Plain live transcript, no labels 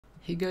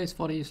Hey guys,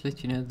 thought I'd just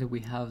let you know that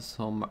we have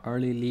some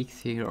early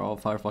leaks here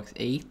of Firefox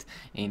 8,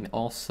 and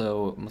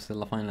also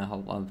Mozilla finally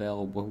have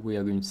unveiled what we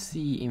are going to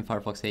see in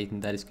Firefox 8,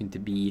 and that is going to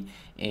be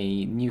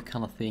a new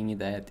kind of thing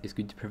that is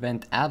going to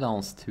prevent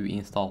add-ons to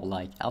install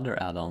like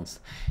other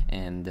add-ons.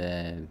 And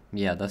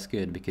yeah, that's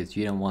good because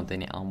you don't want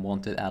any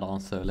unwanted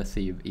add-ons. So let's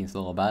say you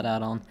install a bad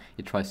add-on,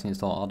 it tries to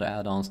install other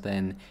add-ons,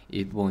 then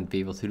it won't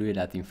be able to do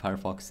that in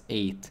Firefox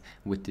 8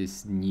 with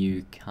this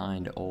new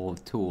kind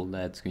of tool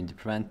that's going to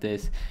prevent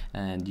this.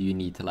 And you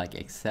need to like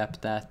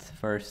accept that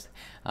first,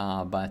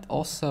 but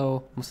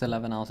also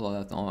Mozilla announced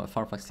that on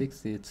Firefox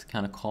 6 it's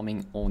kind of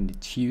coming on the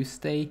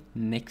Tuesday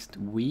next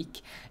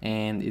week,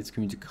 and it's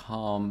going to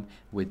come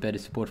with better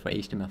support for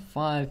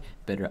HTML5,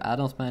 better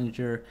add-ons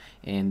manager,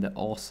 and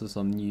also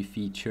some new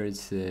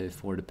features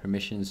for the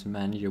permissions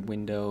manager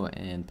window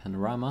and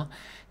panorama.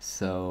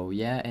 So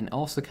yeah, and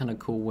also kind of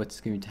cool, what's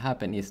going to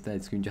happen is that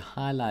it's going to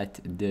highlight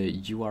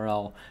the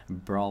URL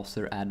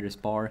browser address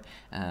bar,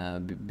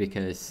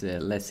 because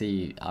let's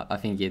say I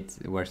think it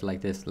works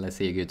like this. Let's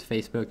say you go to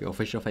Facebook,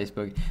 official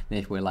Facebook, then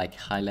it will like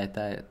highlight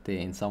that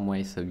in some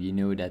way, so you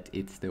know that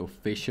it's the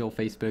official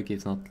Facebook.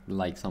 It's not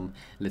like some,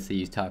 let's say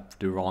you type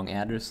the wrong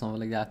address or something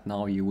like that.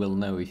 Now you will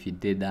know if you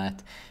did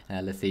that.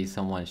 Let's say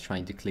someone is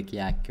trying to click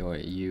yak or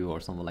you or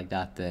something like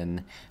that,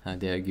 then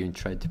they're going to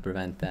try to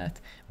prevent that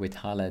with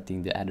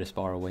highlighting the address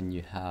bar when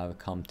you have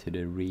come to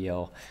the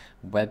real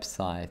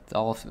website.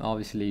 Also,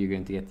 obviously you're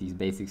going to get these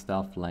basic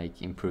stuff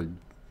like improved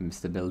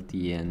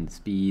stability and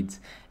speeds,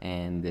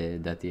 and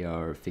that they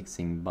are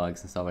fixing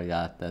bugs and stuff like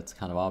that. That's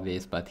kind of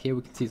obvious, but here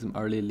we can see some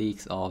early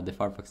leaks of the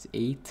Firefox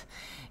 8,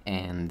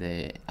 and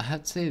I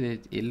have to say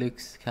that it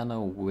looks kind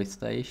of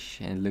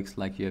Vista-ish and it looks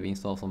like you have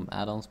installed some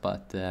add-ons,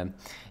 but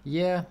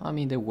yeah, I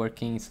mean they're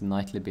working. It's a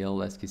nightly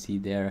build, as you can see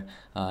there.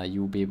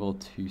 You'll be able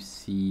to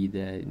see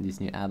this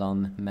new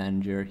add-on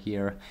manager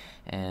here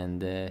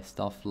and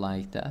stuff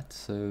like that,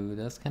 so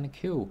that's kind of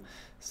cool.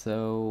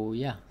 So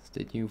yeah,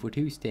 stay tuned for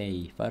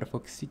Tuesday,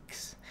 Firefox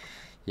 6.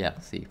 Yeah,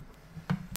 see.